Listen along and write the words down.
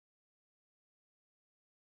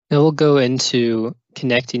Now we'll go into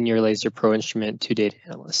connecting your Lasair Pro instrument to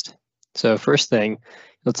DataAnalyst. So first thing,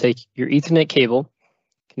 you'll take your Ethernet cable,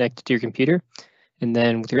 connect it to your computer, and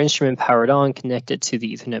then with your instrument powered on, connect it to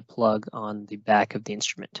the Ethernet plug on the back of the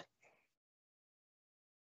instrument.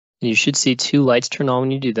 And you should see two lights turn on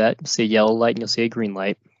when you do that. You'll see a yellow light and you'll see a green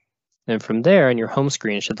light. And from there, on your home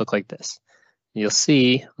screen, it should look like this. You'll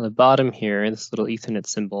see on the bottom here, this little Ethernet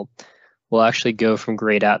symbol will actually go from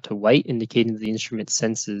grayed out to white, indicating that the instrument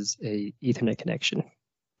senses a Ethernet connection.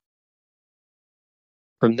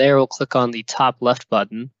 From there, we'll click on the top left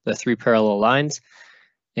button, the three parallel lines,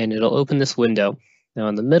 and it'll open this window. Now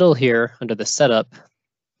in the middle here, under the setup,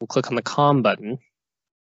 we'll click on the COM button.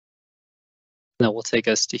 That will take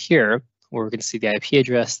us to here, where we can see the IP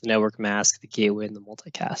address, the network mask, the gateway, and the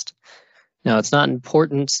multicast. Now, it's not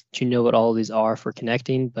important to know what all of these are for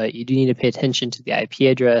connecting, but you do need to pay attention to the IP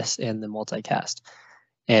address and the multicast.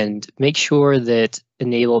 And make sure that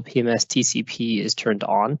Enable PMS TCP is turned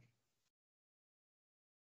on.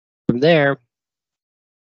 From there,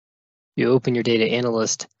 you open your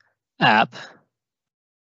DataAnalyst app.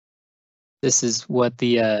 This is what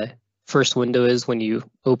the first window is when you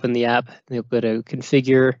open the app. You'll go to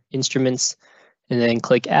Configure Instruments, and then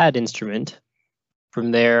click Add Instrument.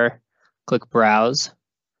 From there, click Browse.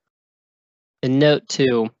 And note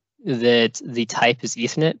too that the type is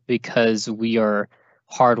Ethernet because we are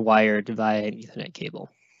hardwired via an Ethernet cable.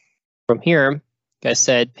 From here, like I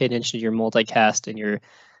said, pay attention to your multicast and your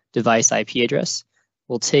device IP address.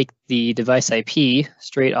 We'll take the device IP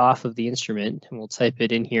straight off of the instrument and we'll type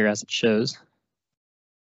it in here as it shows.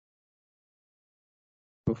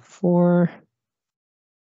 4.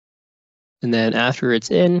 And then after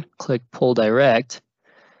it's in, click Pull Direct.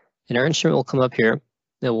 And our instrument will come up here.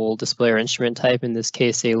 It will display our instrument type, in this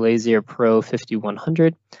case, a Lasair Pro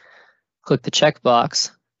 5100. Click the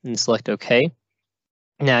checkbox and select OK.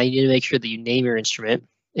 Now you need to make sure that you name your instrument.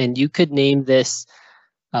 And you could name this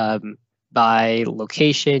by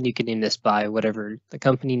location. You can name this by whatever the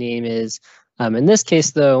company name is. In this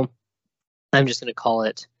case, though, I'm just going to call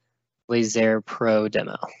it Lasair Pro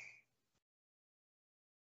Demo.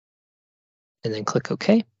 And then click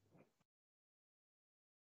OK.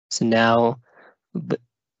 So now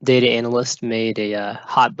DataAnalyst made a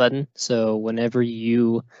hot button. So whenever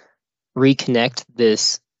you reconnect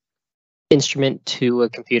this instrument to a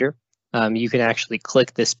computer, you can actually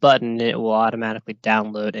click this button and it will automatically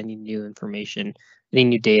download any new information, any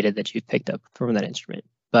new data that you've picked up from that instrument.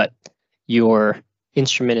 But your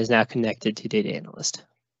instrument is now connected to DataAnalyst.